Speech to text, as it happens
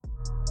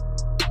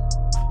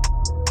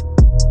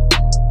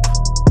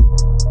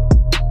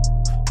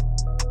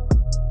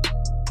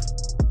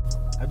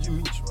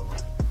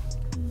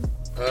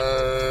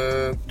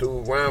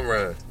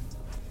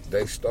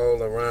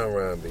stole a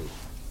Round beat.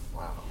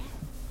 Wow.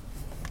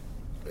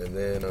 And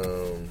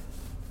then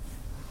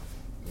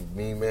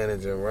me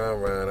managing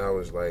Round, I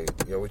was like,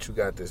 yo, what you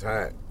got this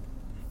hot?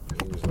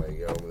 And he was like,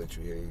 yo, I'm gonna let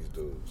you hear these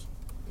dudes.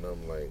 And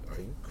I'm like,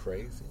 are you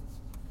crazy?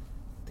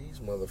 These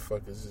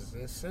motherfuckers is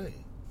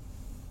insane.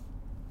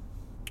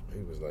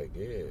 He was like,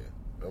 yeah.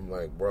 I'm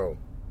like, bro,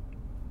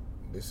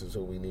 this is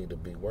who we need to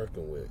be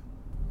working with.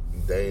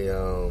 They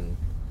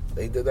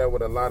did that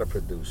with a lot of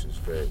producers,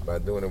 Greg. By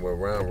doing it with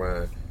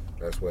Round,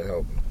 that's what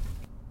helped me.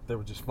 They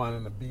were just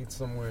finding a beat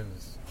somewhere and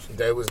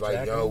they was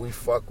like, yo, we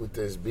fuck with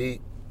this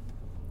beat.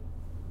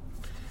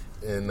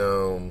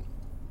 And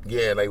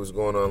yeah, they was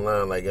going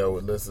online like, yo,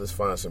 let's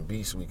find some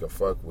beats we can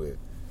fuck with.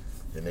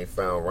 And they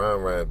found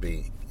Round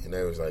beat. And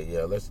they was like,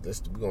 yeah, we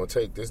gonna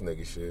take this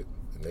nigga shit.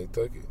 And they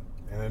took it.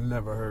 And I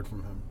never heard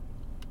from him.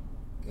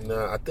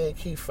 No, I think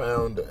he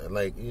found,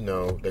 like, you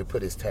know, they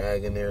put his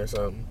tag in there or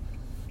something.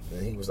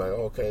 And he was like,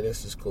 okay,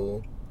 this is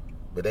cool.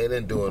 But they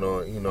didn't do it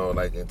on, you know,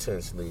 like,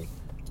 intensely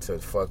to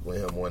fuck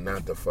with him or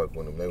not to fuck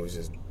with him. They was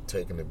just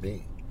taking the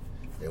beat.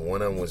 And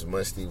one of them was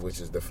Musty,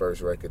 which is the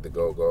first record to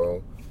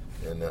go.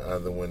 And the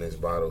other one is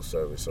Bottle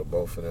Service. So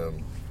both of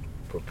them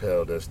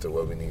propelled us to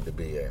where we need to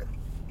be at.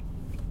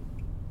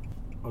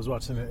 I was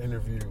watching an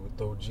interview with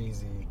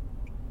Jeezy,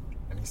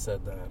 and he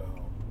said that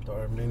the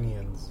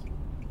Armenians,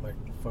 like,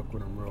 fuck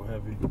with him real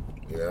heavy.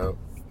 Yeah,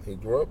 he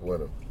grew up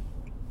with him.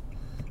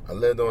 I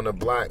lived on the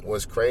block.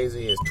 What's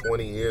crazy is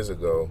 20 years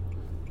ago,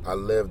 I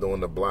lived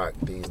on the block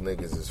these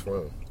niggas is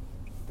from.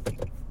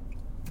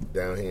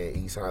 Down here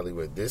in East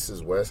Hollywood. This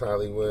is West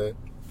Hollywood.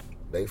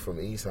 They from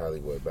East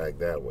Hollywood, back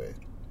that way.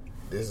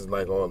 This is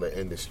like all the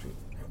industry.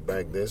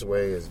 Back this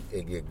way,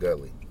 it get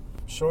gully.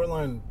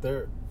 Shoreline,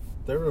 they're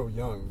real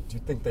young. Do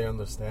you think they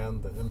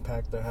understand the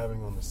impact they're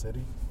having on the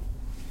city?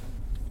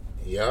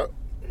 Yep.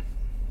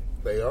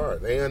 They are.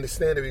 They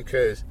understand it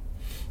because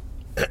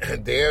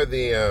they're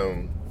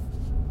the...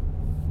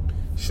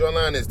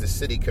 Shoreline is the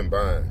city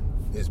combined.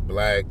 It's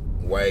black,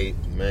 white,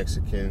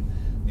 Mexican.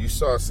 You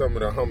saw some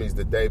of the homies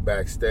the day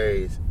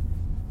backstage.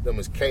 Them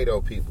was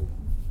Cato people.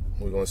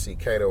 We're going to see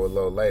Cato a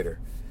little later.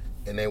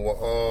 And they were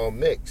all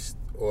mixed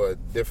or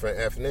different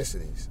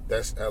ethnicities.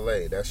 That's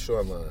LA. That's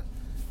Shoreline.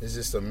 It's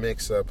just a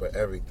mix-up of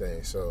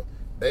everything. So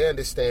they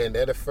understand.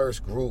 They're the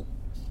first group.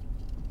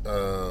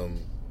 I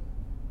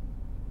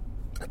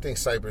think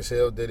Cypress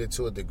Hill did it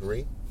to a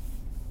degree.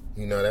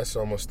 You know, that's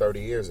almost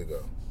 30 years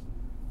ago.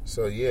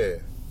 So, yeah,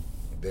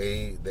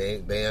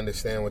 they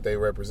understand what they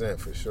represent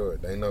for sure.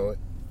 They know it.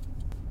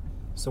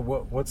 So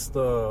what's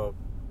the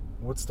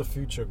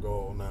future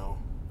goal now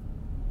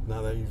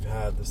that you've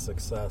had the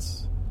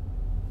success?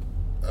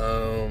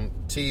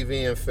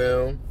 TV and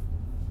film.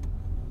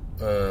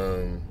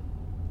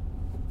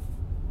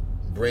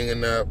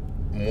 Bringing up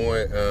more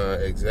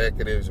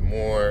executives,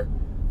 more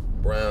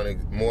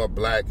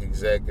black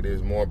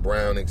executives, more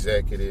brown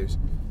executives,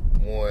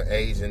 more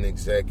Asian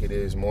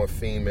executives, more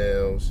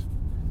females,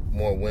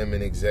 more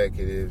women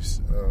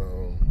executives.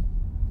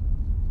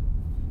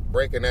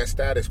 Breaking that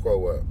status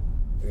quo up.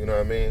 You know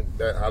what I mean?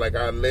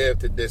 I live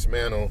to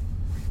dismantle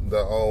the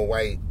old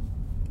white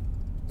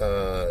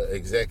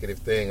executive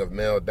thing of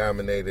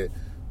male-dominated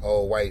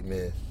old white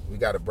men. We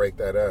got to break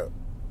that up.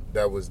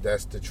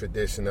 That's the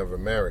tradition of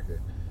America.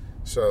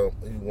 So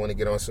you want to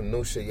get on some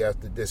new shit, you have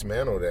to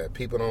dismantle that.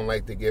 People don't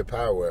like to give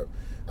power up.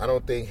 I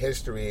don't think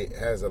history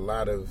has a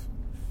lot of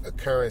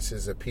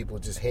occurrences of people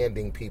just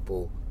handing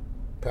people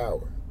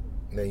power.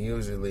 And they're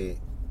usually,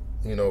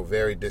 you know,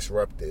 very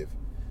disruptive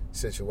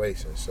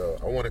situations. So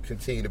I want to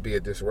continue to be a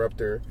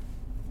disruptor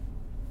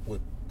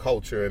with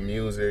culture and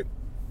music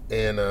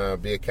and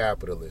be a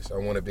capitalist. I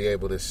want to be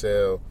able to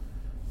sell.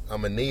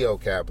 I'm a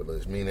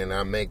neo-capitalist, meaning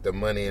I make the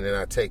money and then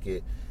I take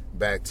it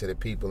back to the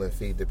people and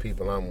feed the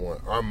people I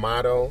want. Our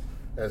motto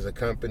as a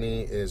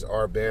company is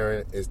our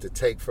Baron is to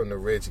take from the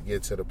rich,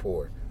 get to the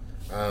poor.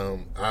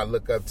 I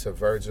look up to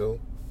Virgil.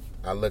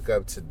 I look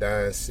up to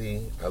Don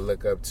C. I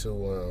look up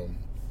to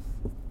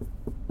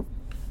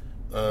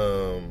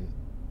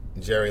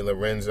Jerry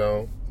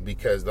Lorenzo,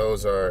 because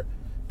those are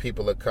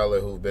people of color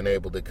who've been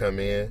able to come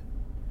in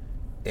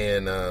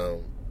and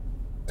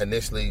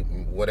initially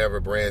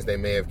whatever brands they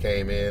may have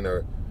came in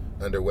or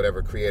under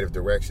whatever creative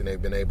direction,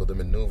 they've been able to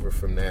maneuver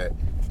from that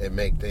and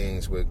make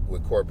things with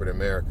corporate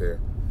America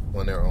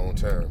on their own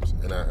terms.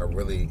 And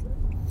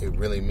it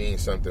really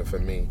means something for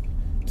me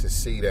to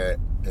see that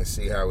and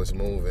see how it's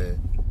moving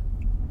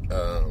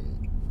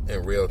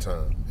in real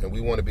time. And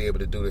we want to be able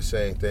to do the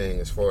same thing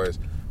as far as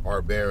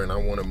our Baron. I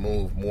want to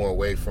move more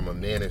away from a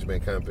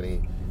management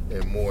company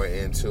and more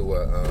into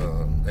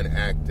an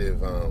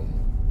active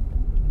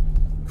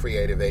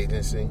creative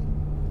agency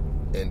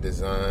and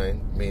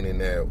design, meaning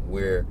that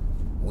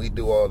we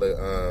do all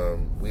the,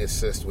 we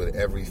assist with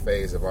every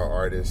phase of our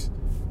artists,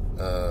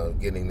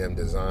 getting them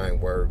design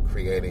work,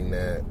 creating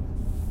that,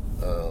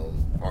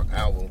 our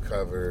album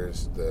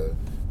covers, the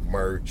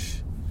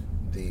merch,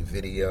 the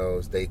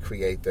videos, they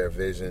create their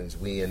visions.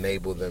 We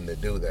enable them to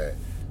do that.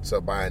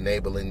 So by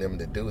enabling them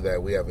to do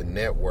that, we have a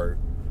network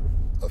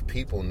of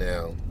people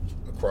now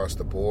across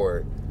the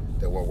board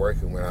that we're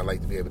working with. I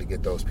like to be able to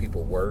get those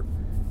people work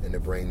and to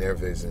bring their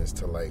visions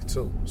to life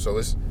too. So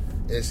it's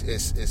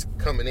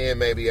coming in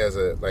maybe as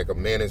a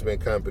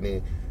management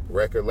company,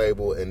 record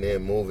label, and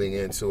then moving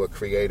into a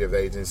creative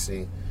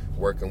agency,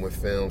 working with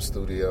film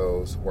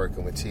studios,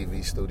 working with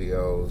TV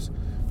studios,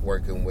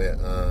 working with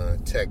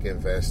tech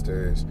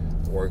investors,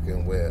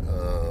 working with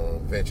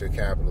venture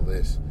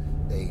capitalists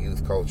and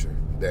youth culture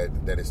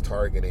that is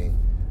targeting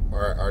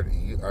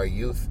our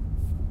youth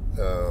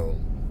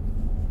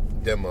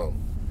demo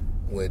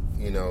with,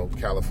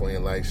 California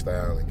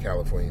lifestyle and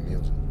California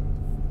music.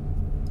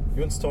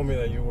 You once told me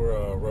that you were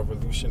a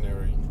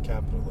revolutionary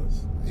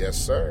capitalist. Yes,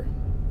 sir.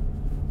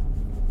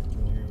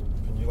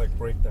 Can you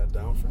break that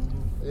down for me?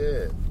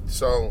 Yeah.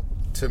 So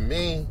to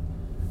me,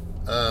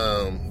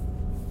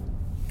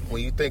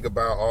 when you think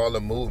about all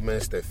the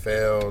movements that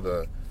failed,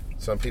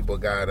 some people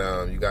got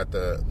you got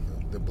the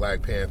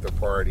Black Panther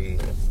Party,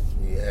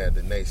 you had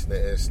the Nation of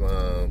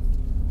Islam,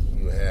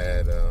 you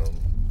had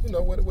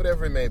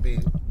whatever it may be,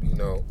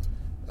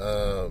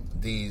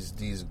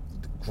 these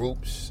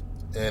groups,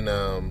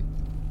 and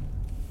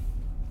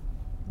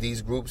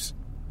these groups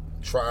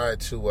try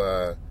to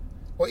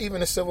or even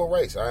the civil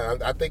rights.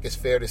 I think it's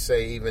fair to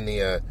say even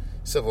the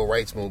civil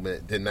rights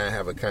movement did not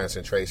have a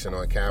concentration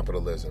on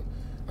capitalism.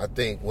 I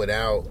think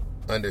without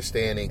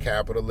understanding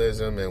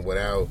capitalism and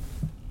without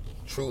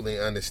truly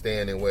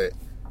understanding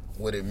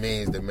what it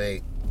means to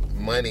make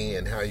money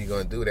and how you're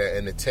going to do that,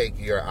 and to take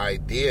your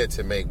idea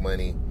to make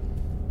money,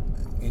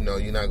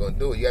 you're not going to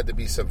do it. You have to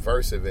be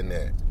subversive in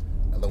that.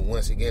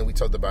 Once again, we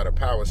talked about a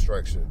power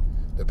structure.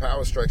 The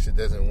power structure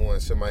doesn't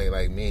want somebody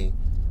like me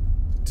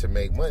to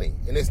make money.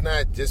 And it's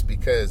not just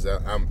because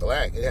I'm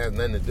black. It has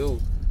nothing to do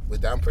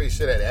with that. I'm pretty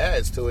sure that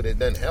adds to it. It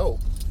doesn't help.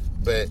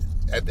 But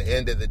at the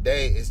end of the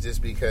day, it's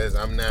just because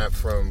I'm not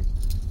from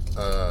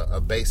a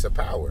base of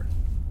power.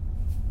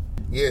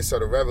 Yeah, so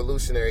the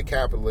revolutionary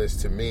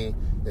capitalist to me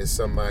is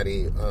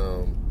somebody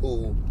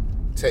who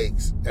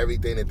takes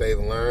everything that they've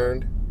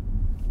learned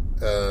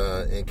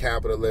in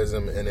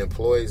capitalism and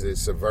employs it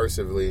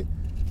subversively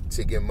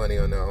to get money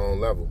on their own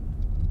level.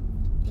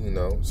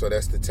 So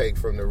that's the take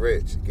from the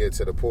rich, get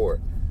to the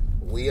poor.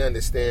 We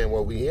understand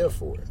what we here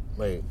for.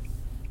 Like,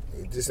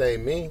 it just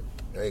ain't me.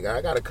 Like,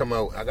 I gotta come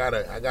out. I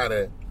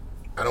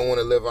don't want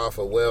to live off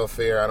of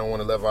welfare. I don't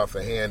want to live off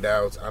of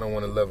handouts. I don't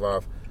want to live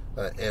off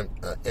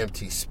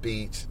empty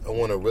speech. I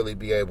want to really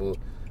be able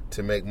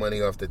to make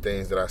money off the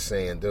things that I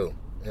say and do.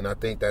 And I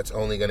think that's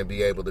only going to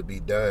be able to be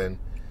done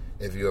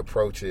if you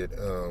approach it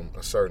a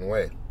certain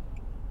way.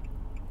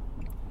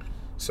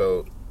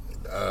 So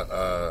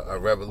a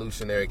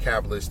revolutionary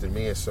capitalist to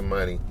me is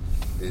somebody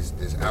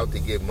is out to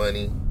get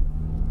money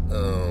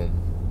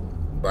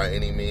by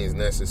any means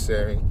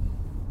necessary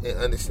and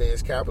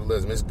understands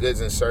capitalism. It's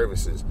goods and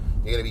services.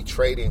 You're going to be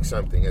trading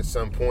something at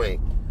some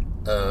point.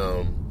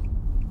 I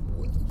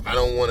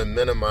don't want to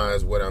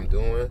minimize what I'm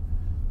doing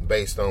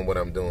based on what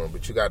I'm doing,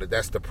 but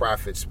that's the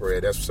profit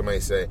spread. That's what somebody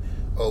say,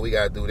 oh, we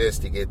got to do this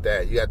to get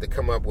that. You have to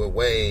come up with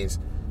ways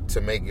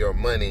to make your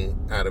money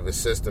out of a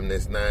system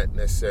that's not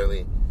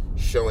necessarily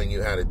showing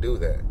you how to do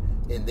that.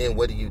 And then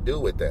what do you do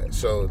with that?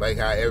 So like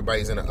how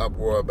everybody's in an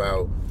uproar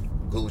about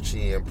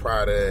Gucci and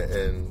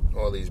Prada and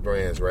all these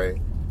brands,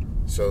 right?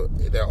 So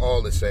they're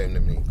all the same to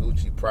me.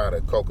 Gucci,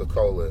 Prada,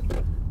 Coca-Cola,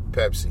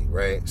 Pepsi,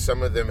 right?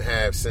 Some of them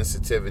have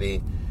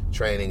sensitivity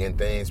training and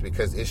things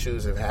because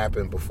issues have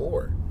happened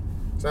before.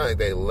 It's not like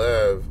they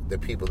love the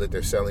people that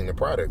they're selling the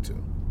product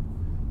to.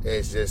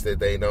 It's just that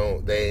they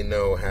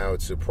know how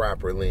to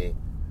properly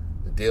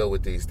deal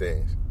with these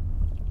things.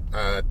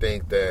 I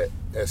think that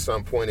at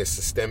some point it's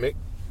systemic.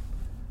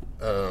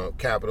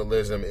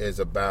 Capitalism is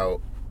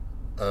about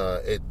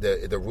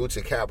the roots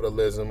of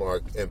capitalism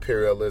are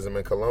imperialism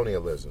and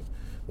colonialism,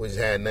 which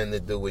had nothing to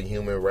do with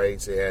human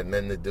rights. It had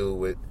nothing to do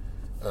with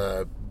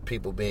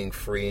people being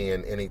free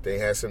and anything.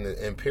 It had something.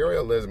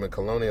 Imperialism and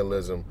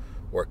colonialism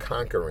were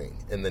conquering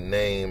in the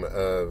name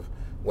of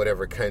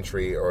whatever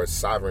country or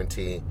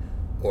sovereignty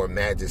or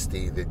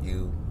majesty that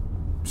you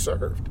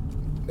served.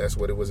 That's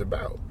what it was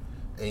about.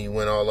 And you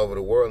went all over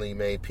the world and you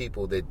made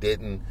people that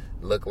didn't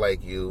look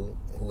like you,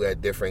 who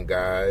had different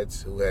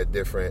gods, who had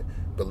different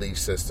belief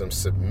systems,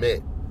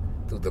 submit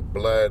through the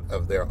blood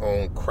of their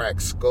own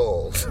cracked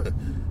skulls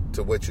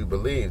to what you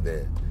believed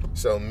in.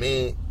 So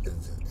me,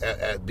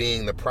 at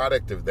being the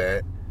product of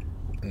that,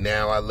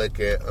 now I look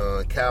at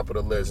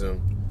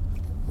capitalism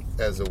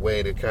as a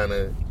way to kind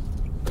of,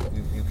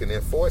 you can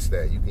enforce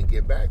that. You can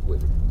get back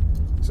with it.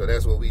 So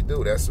that's what we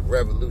do. That's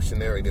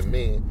revolutionary to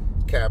me.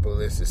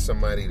 Capitalist is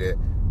somebody that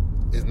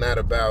is not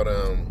about,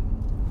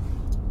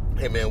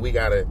 hey man, we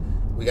gotta,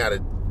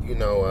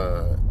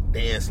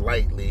 dance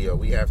lightly, or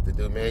we have to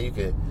do, man, you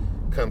can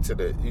come to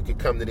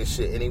this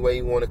shit any way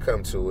you want to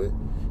come to it.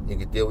 You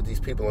can deal with these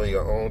people on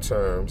your own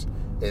terms,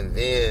 and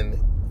then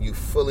you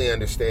fully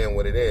understand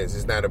what it is.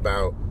 It's not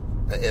about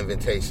an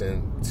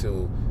invitation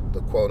to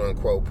the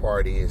quote-unquote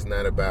party. It's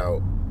not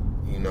about,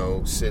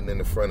 sitting in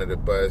the front of the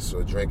bus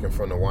or drinking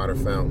from the water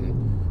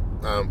fountain.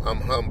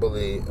 I'm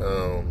humbly,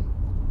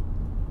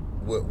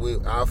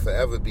 I'll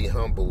forever be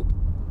humbled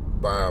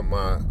by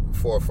my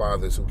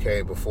forefathers who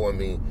came before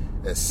me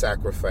and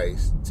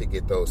sacrificed to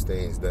get those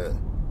things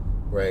done.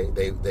 Right?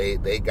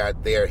 They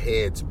got their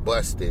heads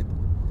busted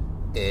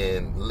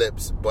and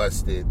lips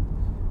busted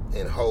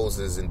and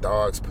hoses and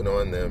dogs put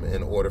on them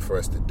in order for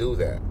us to do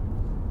that.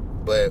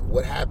 But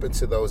what happened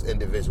to those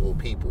individual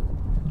people?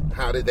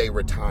 How did they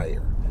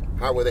retire?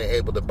 How were they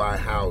able to buy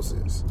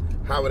houses?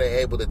 How were they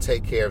able to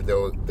take care of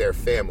their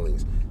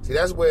families? See,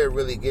 that's where it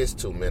really gets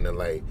to, man. And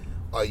like,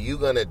 are you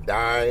going to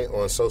die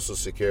on Social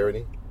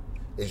Security?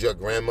 Is your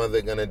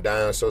grandmother going to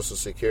die on Social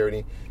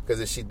Security? Because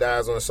if she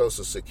dies on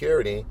Social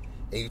Security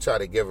and you try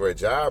to give her a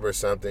job or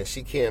something,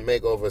 she can't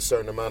make over a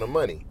certain amount of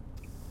money.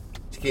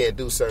 She can't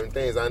do certain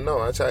things. I know.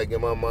 I try to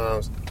get my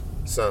mom's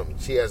something.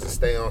 She has to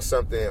stay on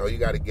something, or you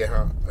got to get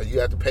her, or you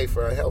have to pay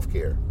for her health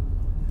care.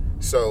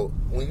 So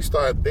when you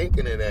start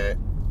thinking of that,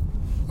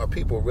 are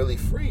people really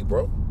free,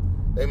 bro?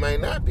 They might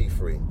not be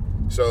free.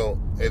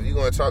 So if you're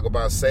going to talk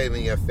about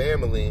saving your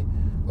family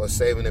or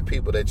saving the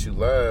people that you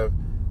love,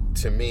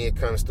 to me it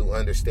comes through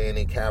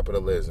understanding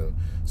capitalism.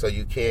 So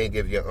you can't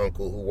give your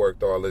uncle who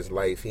worked all his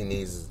life, he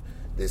needs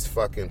this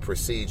fucking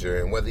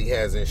procedure, and whether he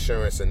has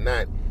insurance or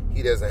not,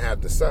 he doesn't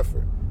have to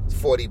suffer. It's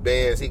 40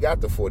 bands, he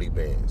got the 40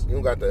 bands. You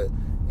don't got to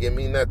give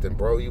me nothing,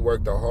 bro. You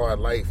worked a hard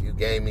life. You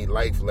gave me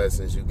life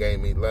lessons. You gave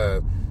me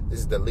love. This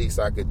is the least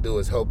I could do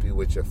is help you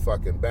with your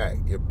fucking back.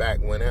 Your back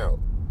went out.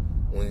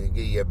 When you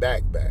get your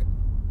back back.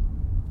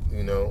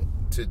 You know,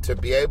 to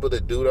be able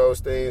to do those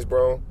things,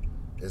 bro,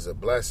 is a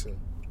blessing.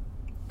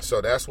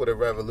 So that's what a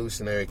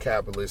revolutionary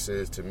capitalist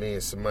is to me.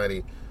 Is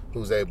somebody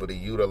who's able to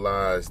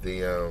utilize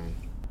the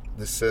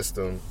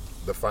system,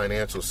 the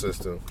financial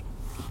system,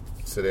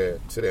 to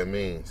their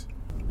means.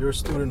 You're a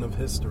student of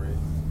history.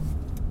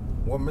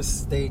 What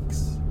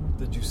mistakes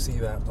did you see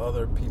that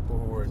other people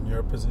who were in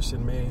your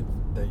position made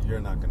that you're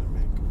not going to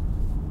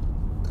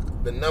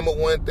make? The number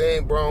one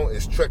thing, bro,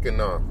 is tricking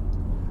off.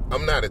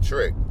 I'm not a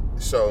trick.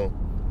 So,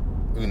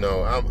 you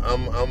know,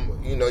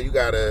 I'm you know, you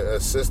got a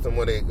system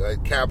where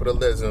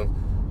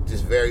capitalism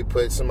just very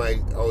put,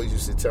 somebody always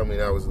used to tell me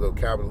that I was a little,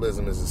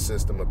 capitalism is a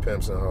system of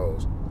pimps and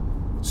hoes.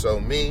 So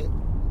me,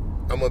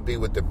 I'm going to be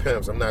with the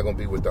pimps. I'm not going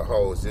to be with the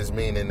hoes. Just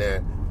meaning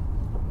that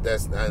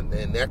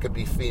and that could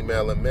be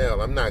female and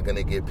male. I'm not going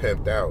to get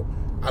pimped out.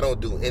 I don't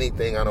do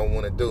anything I don't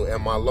want to do. At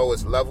my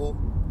lowest level,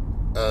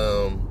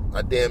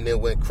 I damn near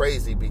went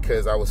crazy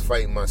because I was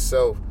fighting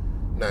myself,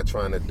 not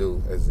trying to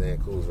do, as Zan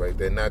Cool's right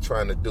there, not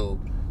trying to do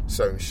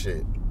certain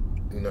shit.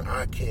 You know,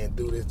 I can't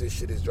do this. This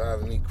shit is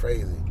driving me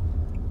crazy.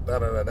 I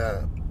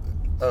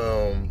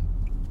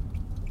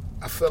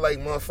feel like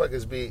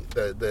motherfuckers be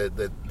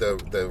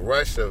the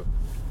rush of,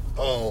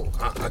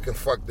 I can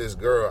fuck this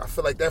girl. I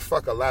feel like that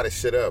fuck a lot of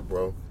shit up,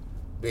 bro.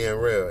 Being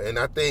real. And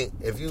I think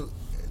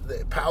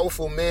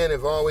powerful men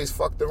have always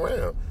fucked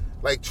around.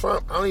 Like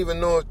Trump, I don't even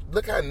know.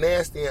 Look how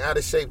nasty and out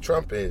of shape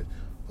Trump is.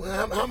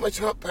 Well, how much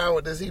hump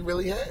power does he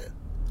really have?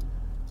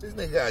 This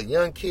nigga got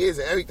young kids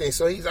and everything,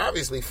 so he's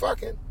obviously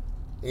fucking.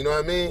 You know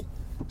what I mean?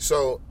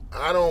 So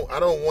I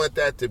don't want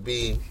that to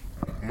be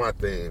my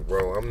thing,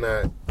 bro. I'm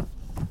not.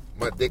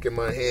 My dick in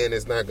my hand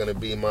is not gonna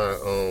be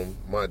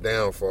my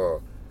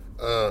downfall.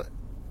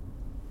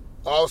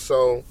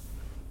 Also,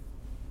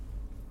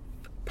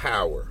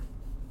 power.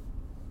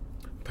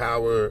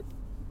 Power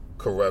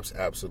corrupts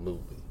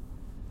absolutely.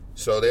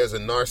 So there's a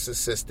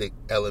narcissistic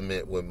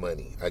element with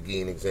money. I'll give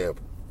you an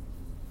example.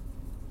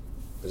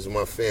 This is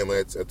my family.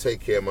 I take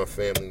care of my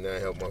family now. I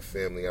help my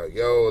family out.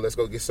 Yo, let's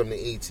go get something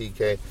to eat,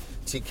 TK.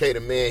 TK the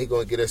man, he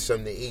gonna get us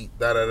something to eat.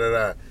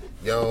 Da-da-da-da.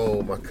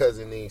 Yo, my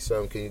cousin needs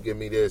something. Can you give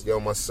me this? Yo,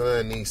 my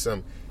son needs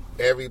something.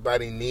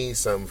 Everybody needs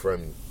something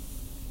from you.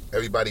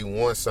 Everybody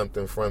wants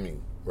something from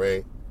you,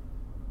 right?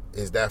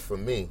 Is that for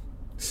me?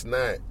 It's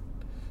not.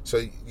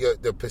 So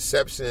the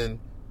perception,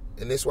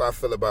 and this is what I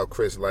feel about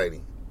Chris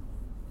Lighty,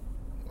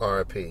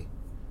 RIP.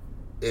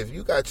 If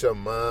you got your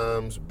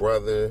mom's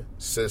brother,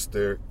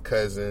 sister,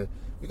 cousin,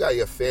 you got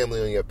your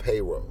family on your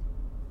payroll.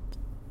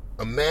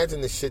 Imagine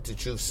the shit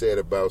that you've said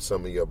about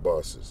some of your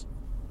bosses.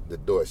 The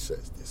door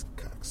shuts. This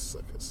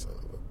cocksucker son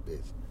of a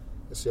bitch.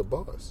 That's your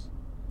boss.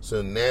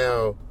 So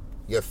now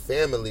your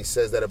family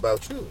says that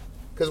about you.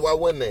 Because why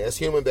wouldn't they? That's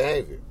human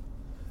behavior.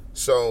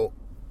 So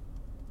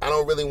I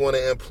don't really want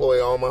to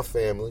employ all my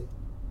family.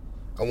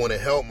 I want to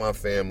help my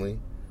family.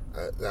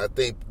 I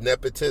think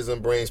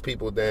nepotism brings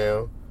people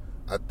down.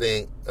 I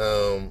think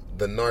the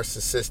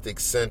narcissistic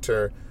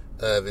center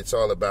of it's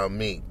all about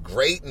me.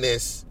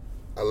 Greatness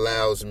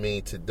allows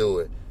me to do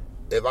it.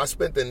 If I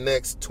spent the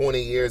next 20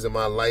 years of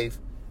my life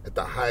at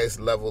the highest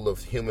level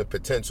of human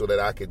potential that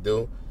I could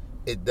do,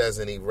 it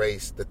doesn't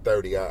erase the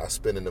 30 I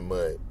spent in the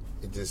mud.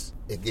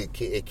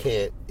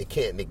 It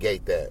can't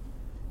negate that.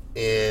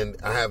 And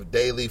I have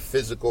daily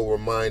physical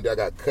reminder. I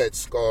got cuts,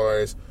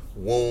 scars,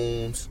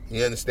 wounds.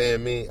 You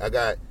understand me? I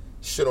got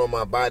shit on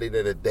my body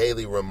that are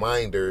daily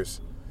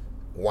reminders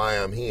why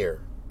I'm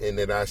here, and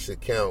that I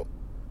should count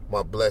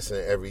my blessing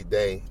every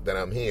day that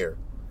I'm here.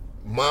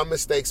 My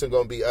mistakes are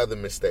gonna be other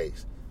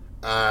mistakes.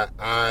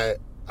 I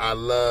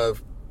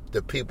love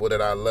the people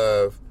that I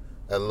love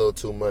a little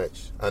too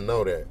much. I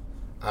know that.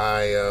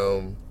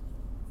 I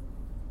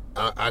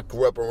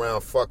grew up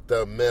around fucked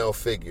up male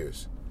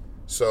figures.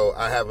 So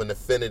I have an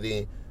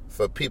affinity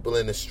for people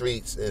in the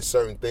streets and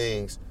certain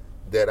things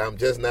that I'm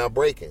just now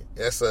breaking.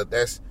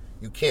 That's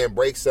you can't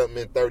break something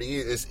in 30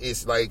 years.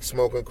 It's like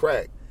smoking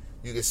crack.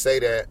 You can say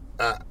that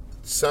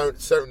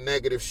certain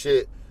negative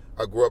shit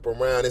I grew up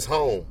around is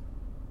home.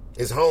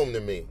 It's home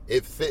to me.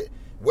 It fit,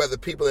 whether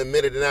people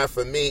admit it or not.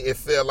 For me, it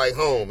felt like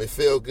home. It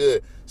felt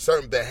good.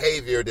 Certain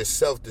behavior that's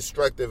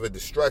self-destructive or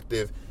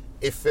destructive,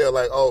 it felt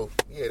like, oh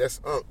yeah,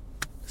 that's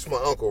my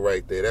uncle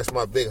right there. That's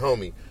my big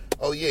homie.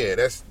 Oh yeah,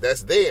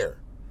 that's there.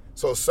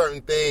 So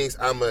certain things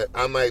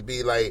I might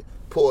be like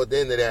pulled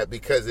into that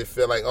because it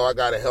feel like, oh, I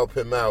gotta help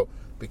him out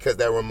because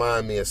that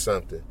remind me of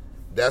something.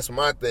 That's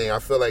my thing. I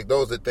feel like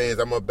those are things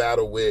I'm gonna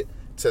battle with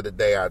till the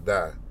day I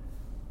die.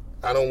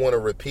 I don't want to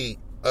repeat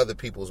other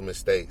people's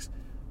mistakes.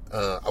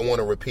 I want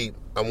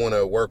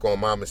to work on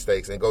my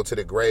mistakes and go to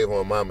the grave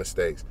on my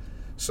mistakes.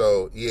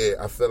 So yeah,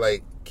 I feel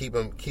like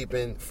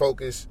keeping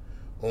focus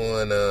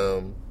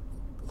on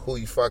who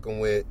you fucking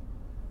with,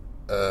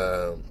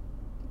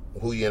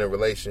 who you in a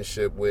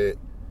relationship with,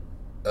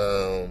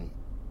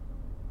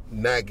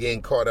 not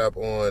getting caught up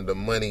on the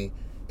money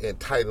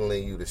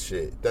entitling you to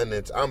shit.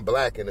 I'm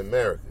black in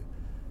America.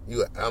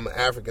 I'm an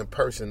African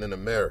person in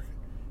America.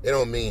 It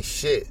don't mean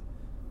shit.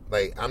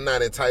 Like, I'm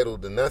not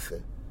entitled to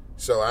nothing.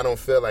 So I don't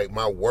feel like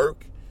my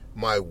work,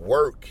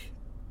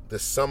 the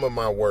sum of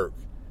my work,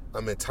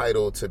 I'm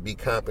entitled to be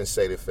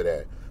compensated for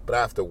that. But I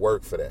have to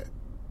work for that.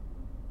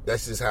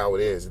 That's just how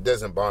it is. It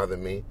doesn't bother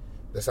me.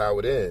 That's how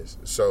it is.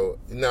 So,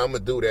 I'm going to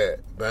do that.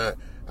 But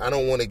I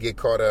don't want to get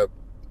caught up,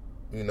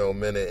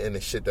 man, in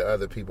the shit that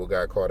other people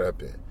got caught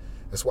up in.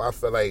 That's why I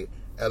feel like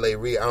L.A.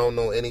 Reid, I don't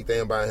know anything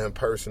about him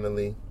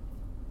personally,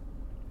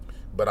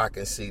 but I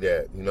can see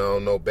that. I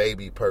don't know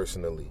Baby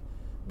personally,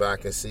 but I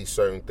can see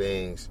certain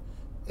things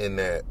in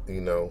that,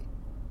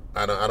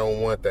 I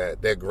don't want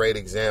that. They're great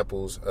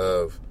examples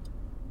of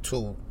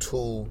two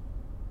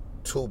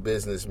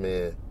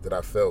businessmen that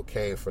I felt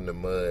came from the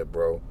mud,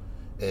 bro,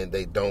 and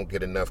they don't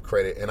get enough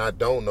credit. And I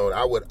don't know.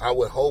 I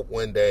would hope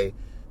one day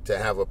to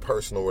have a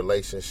personal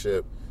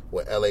relationship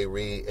with L.A.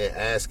 Reid and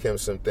ask him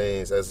some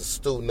things as a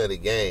student of the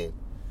game.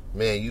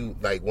 Man, you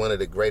like one of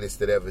the greatest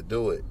that ever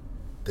do it.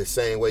 The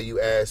same way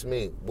you asked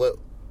me, what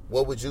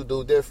would you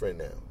do different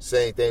now?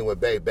 Same thing with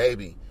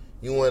Baby.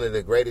 You one of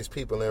the greatest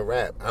people in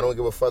rap. I don't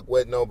give a fuck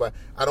what nobody.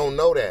 I don't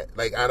know that.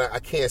 Like, I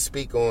can't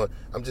speak on.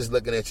 I'm just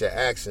looking at your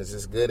actions.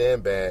 It's good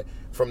and bad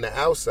from the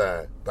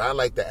outside. But I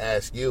like to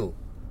ask you,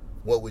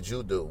 what would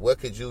you do? What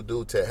could you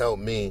do to help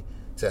me,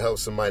 to help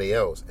somebody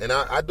else? And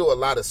I do a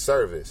lot of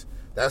service.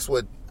 That's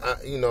what,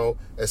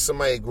 as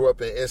somebody who grew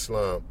up in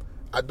Islam,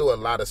 I do a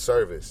lot of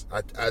service.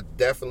 I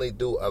definitely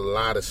do a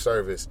lot of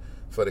service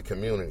for the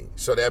community.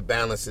 So that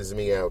balances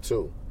me out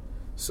too.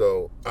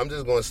 So I'm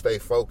just going to stay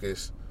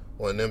focused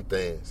on them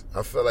things.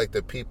 I feel like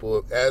the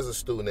people, as a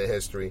student of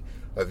history,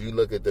 if you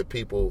look at the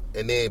people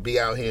and then be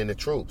out here in the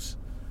troops.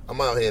 I'm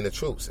out here in the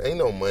troops. Ain't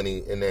no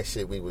money in that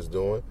shit we was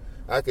doing.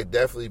 I could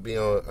definitely be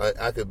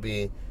I could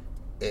be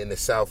in the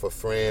south of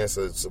France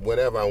or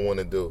whatever I want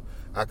to do.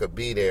 I could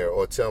be there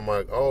or tell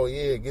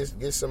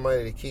get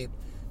somebody to keep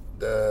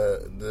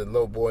the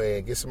little boy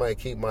and get somebody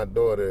to keep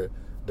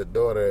the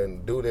daughter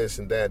and do this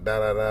and that,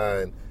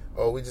 and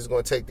we just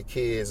gonna take the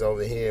kids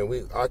over here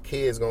and our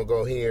kids gonna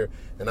go here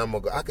and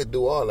I could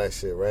do all that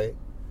shit, right?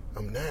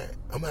 I'm not.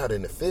 I'm out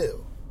in the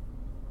field.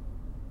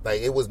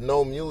 Like, it was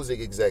no music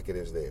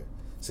executives there.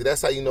 See,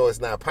 that's how you know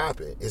it's not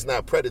popping. It's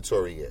not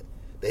predatory yet.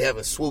 They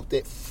haven't swooped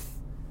in.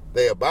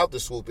 They about to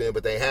swoop in,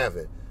 but they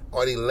haven't.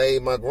 Already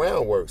laid my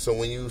groundwork. So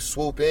when you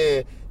swoop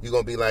in, you're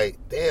going to be like,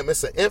 damn,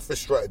 it's an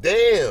infrastructure.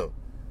 Damn,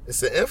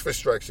 it's an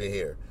infrastructure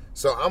here.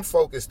 So I'm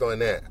focused on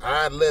that.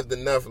 I lived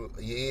enough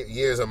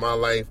years of my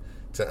life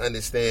to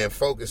understand,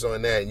 focus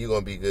on that, and you're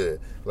going to be good.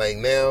 Like,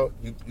 now,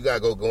 you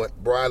got to go.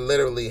 Bro, I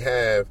literally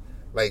have,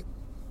 like,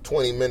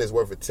 20 minutes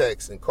worth of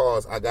texts and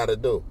calls I got to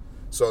do.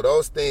 So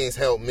those things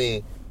help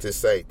me to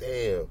say,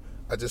 damn,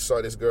 I just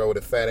saw this girl with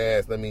a fat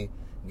ass. Let me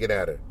get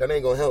at her. That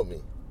ain't going to help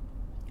me.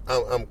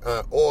 I'm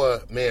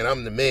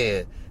the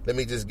man. Let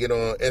me just get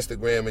on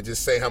Instagram and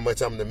just say how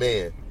much I'm the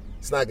man.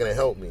 It's not going to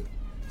help me.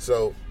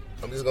 So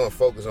I'm just going to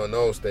focus on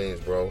those things,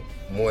 bro,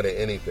 more than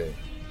anything.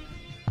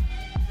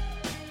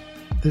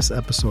 This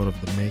episode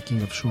of The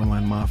Making of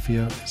Shoreline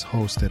Mafia is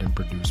hosted and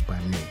produced by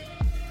me,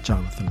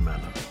 Jonathan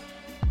Mena.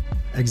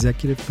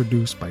 Executive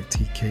produced by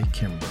TK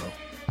Kimbro.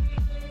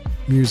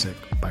 Music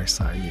by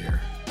Sayer.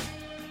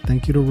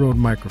 Thank you to Rode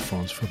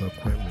Microphones for the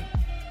equipment.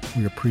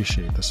 We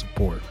appreciate the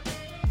support.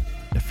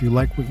 If you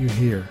like what you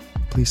hear,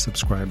 please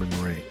subscribe and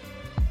rate.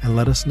 And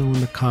let us know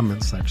in the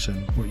comments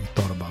section what you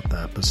thought about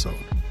the episode.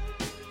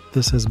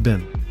 This has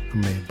been a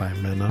Made by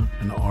Mena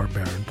and R.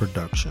 Barron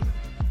production.